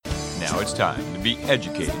Now it's time to be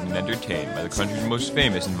educated and entertained by the country's most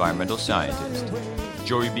famous environmental scientist.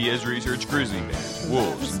 Joey B has researched grizzly bears,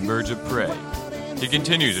 wolves, and birds of prey. He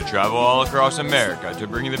continues to travel all across America to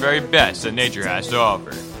bring you the very best that nature has to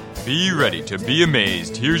offer. Be ready to be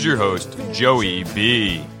amazed. Here's your host, Joey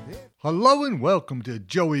B. Hello and welcome to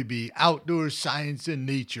Joey B. Outdoor Science and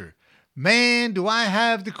Nature. Man, do I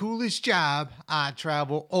have the coolest job. I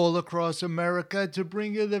travel all across America to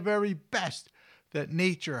bring you the very best that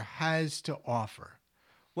nature has to offer.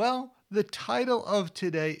 Well, the title of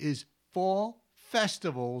today is Fall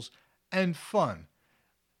Festivals and Fun.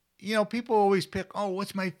 You know, people always pick,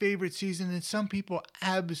 what's my favorite season? And some people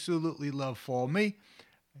absolutely love fall. Me,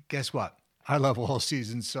 guess what? I love all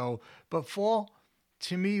seasons. But fall,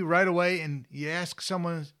 to me, right away, and you ask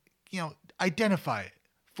someone, identify it,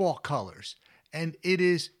 fall colors. And it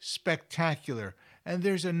is spectacular. And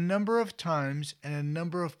there's a number of times and a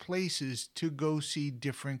number of places to go see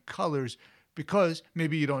different colors because,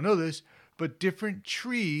 maybe you don't know this, but different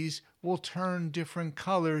trees will turn different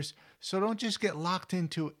colors. So don't just get locked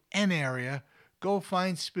into an area. Go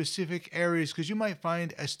find specific areas because you might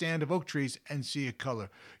find a stand of oak trees and see a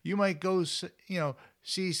color. You might go,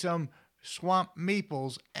 see some swamp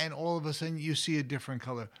maples and all of a sudden you see a different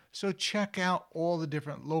color. So check out all the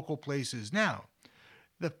different local places. Now,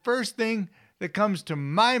 the first thing that comes to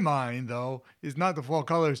my mind, though, is not the fall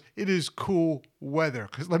colors. It is cool weather.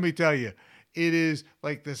 Because let me tell you, it is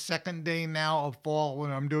like the second day now of fall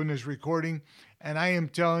when I'm doing this recording. And I am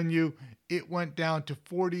telling you, it went down to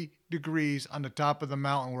 40 degrees on the top of the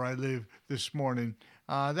mountain where I live this morning.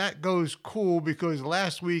 That goes cool because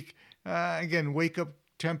last week, again, wake up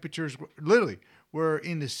temperatures literally were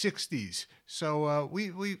in the 60s. So we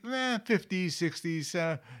 50s,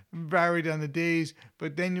 60s, varied on the days.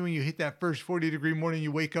 But then when you hit that first 40-degree morning,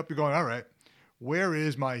 you wake up, you're going, all right, where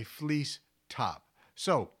is my fleece top?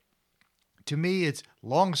 So to me, it's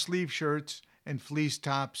long sleeve shirts and fleece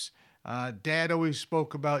tops. Dad always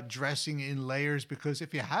spoke about dressing in layers because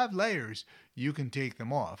if you have layers, you can take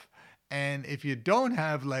them off. And if you don't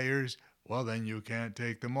have layers, well, then you can't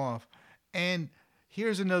take them off. And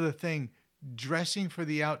here's another thing. Dressing for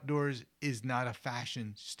the outdoors is not a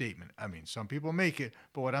fashion statement. I mean, some people make it,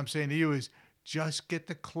 but what I'm saying to you is just get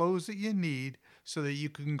the clothes that you need so that you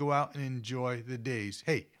can go out and enjoy the days.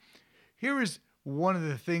 Hey, here is one of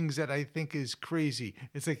the things that I think is crazy.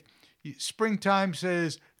 It's like springtime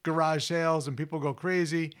says garage sales and people go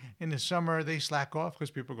crazy. In the summer, they slack off because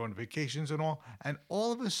people are going on vacations and all. And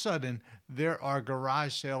all of a sudden, there are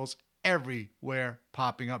garage sales everywhere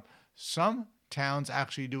popping up. Some towns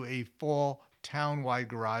actually do a fall town-wide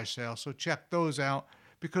garage sale. So check those out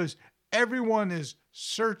because everyone is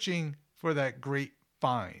searching for that great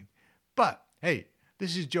find. But hey,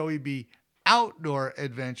 this is Joey B. Outdoor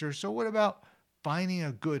Adventure. So what about finding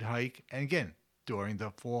a good hike? And again, during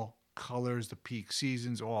the fall colors, the peak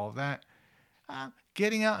seasons, all of that.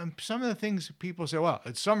 Getting out and some of the things people say, well,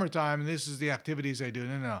 it's summertime and this is the activities I do.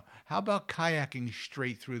 No. How about kayaking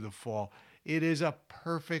straight through the fall? It is a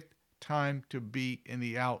perfect time to be in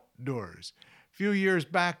the outdoors. A few years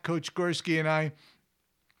back, Coach Gorski and I,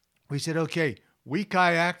 we said, okay, we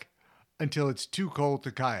kayak until it's too cold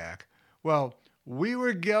to kayak. Well, we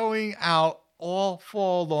were going out all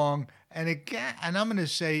fall long, and again, and I'm going to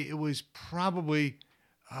say it was probably,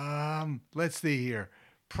 let's see here,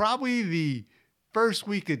 probably the first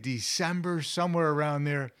week of December, somewhere around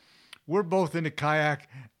there. We're both in a kayak,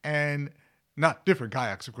 and not different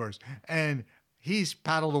kayaks, of course, and he's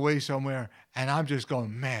paddled away somewhere, and I'm just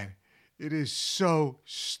going, man, it is so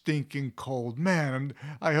stinking cold. Man,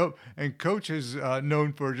 I hope, and Coach is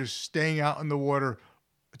known for just staying out in the water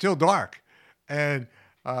till dark. And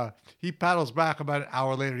he paddles back about an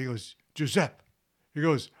hour later. He goes, Giuseppe, he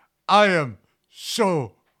goes, I am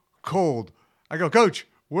so cold. I go, Coach,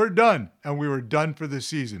 we're done. And we were done for the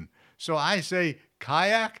season. So I say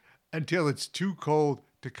kayak until it's too cold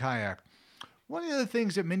to kayak. One of the other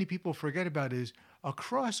things that many people forget about is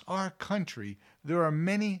across our country, there are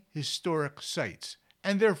many historic sites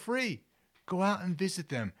and they're free. Go out and visit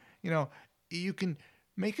them. You can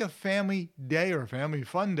make a family day or a family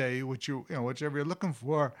fun day, whichever you're looking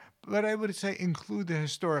for. But I would say include the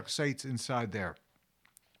historic sites inside there.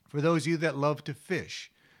 For those of you that love to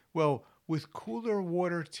fish, well, with cooler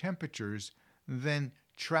water temperatures, then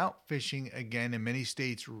trout fishing again in many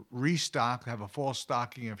states have a fall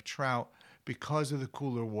stocking of trout. Because of the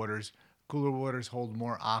cooler waters hold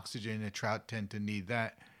more oxygen. The trout tend to need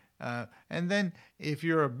that. And then if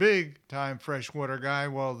you're a big time freshwater guy,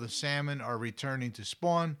 well, the salmon are returning to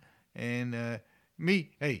spawn. And me,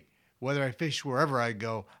 hey, whether I fish wherever I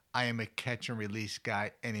go, I am a catch and release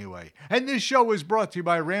guy anyway. And this show is brought to you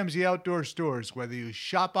by Ramsey Outdoor Stores. Whether you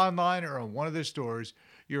shop online or in one of their stores,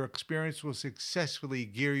 your experience will successfully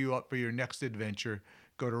gear you up for your next adventure.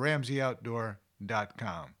 Go to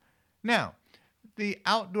RamseyOutdoor.com. Now, the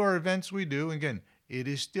outdoor events we do, again, it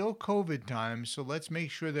is still COVID time, so let's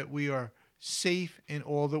make sure that we are safe in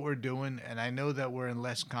all that we're doing. And I know that we're in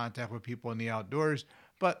less contact with people in the outdoors,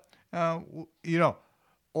 but,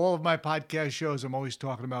 all of my podcast shows, I'm always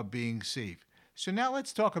talking about being safe. So now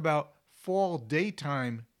let's talk about fall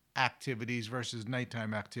daytime activities versus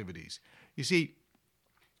nighttime activities. You see,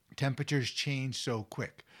 temperatures change so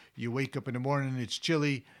quick. You wake up in the morning, it's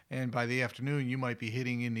chilly, and by the afternoon, you might be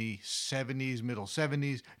hitting in the 70s, middle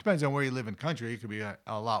 70s. Depends on where you live in the country. It could be a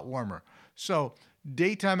lot warmer. So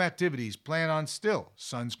daytime activities, plan on still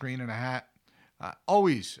sunscreen and a hat.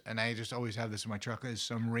 Always, and I just always have this in my truck, is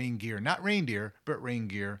some rain gear. Not reindeer, but rain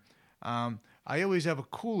gear. I always have a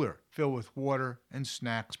cooler filled with water and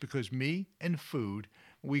snacks because me and food,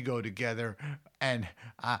 we go together. And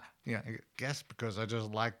I guess because I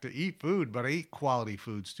just like to eat food, but I eat quality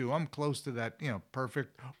foods too. I'm close to that,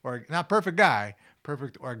 perfect, or not perfect guy,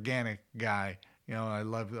 perfect organic guy. I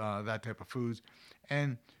love that type of foods.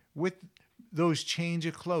 And with those change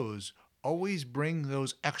of clothes, always bring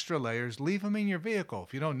those extra layers. Leave them in your vehicle.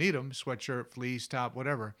 If you don't need them, sweatshirt, fleece, top,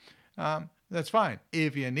 whatever, that's fine.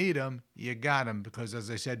 If you need them, you got them. Because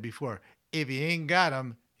as I said before, if you ain't got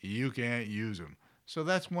them, you can't use them. So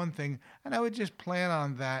that's one thing. And I would just plan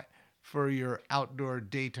on that for your outdoor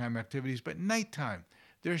daytime activities. But nighttime,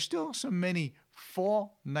 there's still so many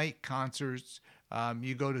fall night concerts.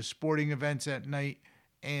 You go to sporting events at night.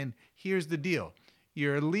 And here's the deal.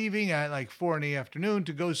 You're leaving at like 4 in the afternoon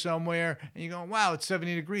to go somewhere, and you're going, wow, it's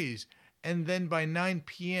 70 degrees. And then by 9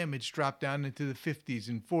 p.m., it's dropped down into the 50s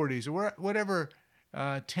and 40s, or whatever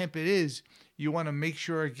temp it is. You want to make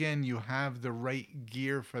sure, again, you have the right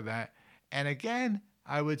gear for that. And again,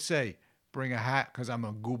 I would say bring a hat because I'm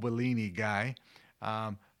a Gubellini guy.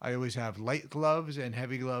 I always have light gloves and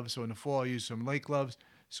heavy gloves. So in the fall, I use some light gloves.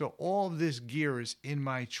 So all of this gear is in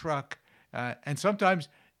my truck. And sometimes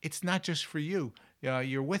it's not just for you.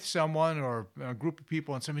 You're with someone or a group of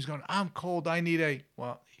people and somebody's going, I'm cold, I need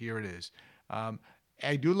well, here it is.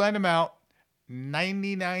 I do lend them out.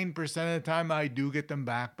 99% of the time I do get them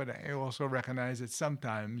back, but I also recognize that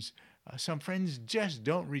sometimes some friends just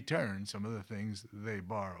don't return some of the things they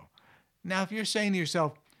borrow. Now, if you're saying to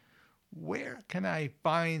yourself, where can I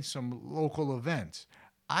find some local events?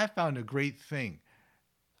 I found a great thing.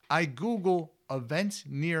 I Google events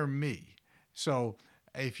near me. So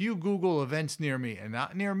if you Google events near me, and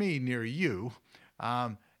not near me, near you,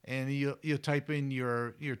 and you type in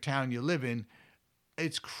your town you live in,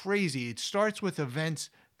 it's crazy. It starts with events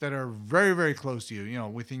that are very, very close to you,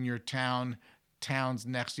 within your town, towns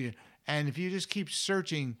next to you. And if you just keep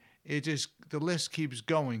searching, the list keeps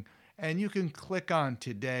going. And you can click on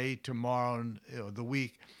today, tomorrow, and the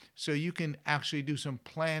week, so you can actually do some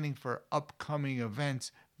planning for upcoming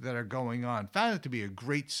events that are going on. Found it to be a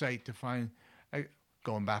great site to find.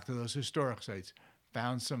 Going back to those historic sites,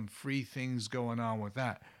 found some free things going on with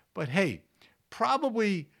that. But hey,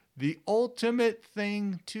 probably the ultimate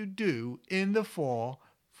thing to do in the fall,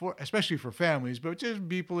 especially for families, but just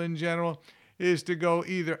people in general, is to go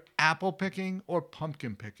either apple picking or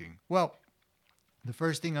pumpkin picking. Well, the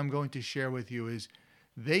first thing I'm going to share with you is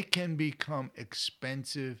they can become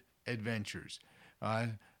expensive adventures.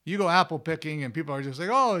 You go apple picking and people are just like,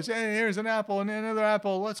 oh, here's an apple and another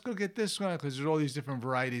apple. Let's go get this one because there's all these different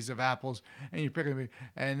varieties of apples and you pick them.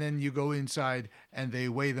 And then you go inside and they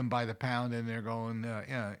weigh them by the pound and they're going,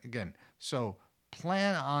 again. So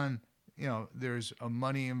plan on, there's a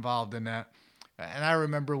money involved in that. And I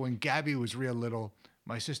remember when Gabby was real little,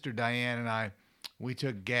 my sister Diane and we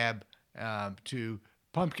took Gab we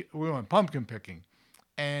went pumpkin picking.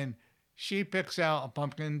 And she picks out a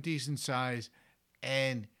pumpkin decent size.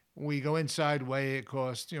 And we go inside, weigh it,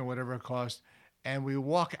 cost, whatever it costs. And we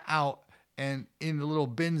walk out, and in the little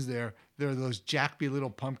bins there are those Jack B.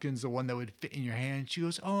 Little pumpkins, the one that would fit in your hand. She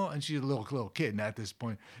goes, oh, and she's a little kid at this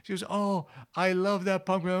point. She goes, oh, I love that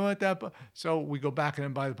pumpkin. I want that. So we go back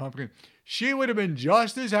and buy the pumpkin. She would have been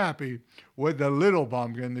just as happy with the little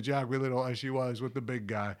pumpkin, the Jack B. Little, as she was with the big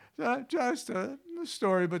guy. Just a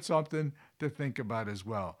story, but something to think about as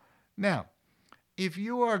well. Now, if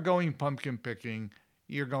you are going pumpkin picking,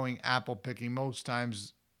 you're going apple picking most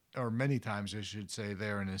times, or many times, I should say,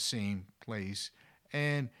 they're in the same place.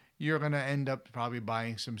 And you're going to end up probably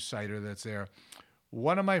buying some cider that's there.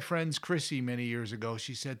 One of my friends, Chrissy, many years ago,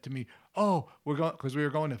 she said to me, oh, because we were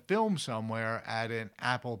going to film somewhere at an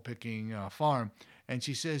apple picking farm. And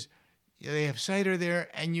she says, they have cider there,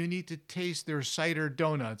 and you need to taste their cider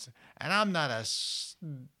donuts. And I'm not a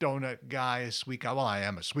donut guy, a sweet guy. Well, I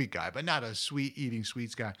am a sweet guy, but not a eating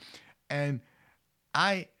sweets guy. And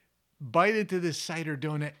I bite into this cider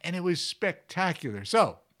donut, and it was spectacular.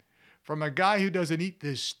 So, from a guy who doesn't eat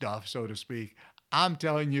this stuff, so to speak, I'm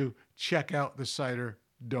telling you, check out the cider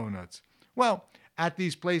donuts. Well, at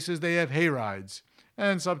these places, they have hay rides,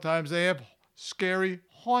 and sometimes they have scary,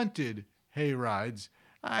 haunted hay rides.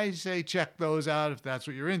 I say check those out if that's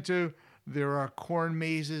what you're into. There are corn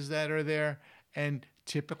mazes that are there, and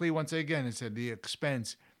typically, once again, it's at the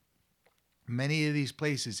expense. Many of these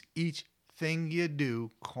places, each thing you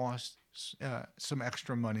do costs some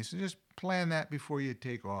extra money, so just plan that before you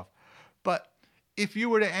take off. But if you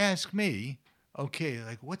were to ask me, okay,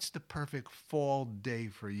 like what's the perfect fall day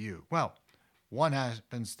for you? Well, one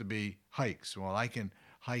happens to be hikes. Well, I can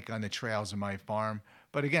hike on the trails of my farm,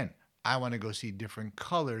 but again, I want to go see different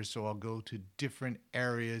colors, so I'll go to different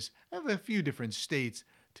areas of a few different states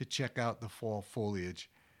to check out the fall foliage.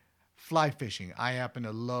 Fly fishing. I happen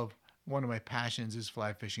to love, one of my passions is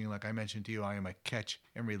fly fishing. Like I mentioned to you, I am a catch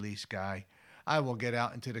and release guy. I will get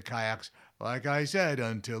out into the kayaks, like I said,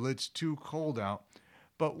 until it's too cold out.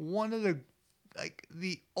 But one of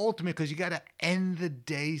the ultimate, because you got to end the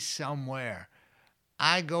day somewhere.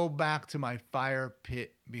 I go back to my fire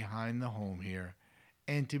pit behind the home here,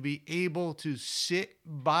 and to be able to sit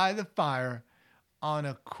by the fire on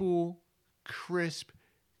a cool, crisp,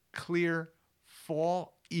 clear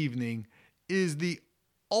fall evening is the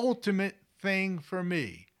ultimate thing for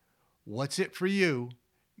me. What's it for you?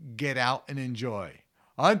 Get out and enjoy.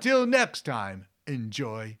 Until next time,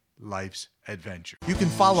 enjoy life's adventure. You can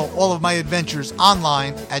follow all of my adventures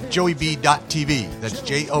online at joeyb.tv. That's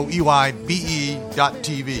JOEYBE.tv.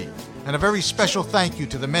 And a very special thank you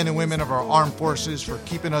to the men and women of our armed forces for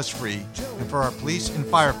keeping us free, and for our police and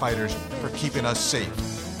firefighters for keeping us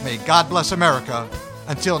safe. May God bless America.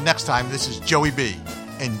 Until next time, this is Joey B.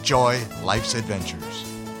 Enjoy life's adventures.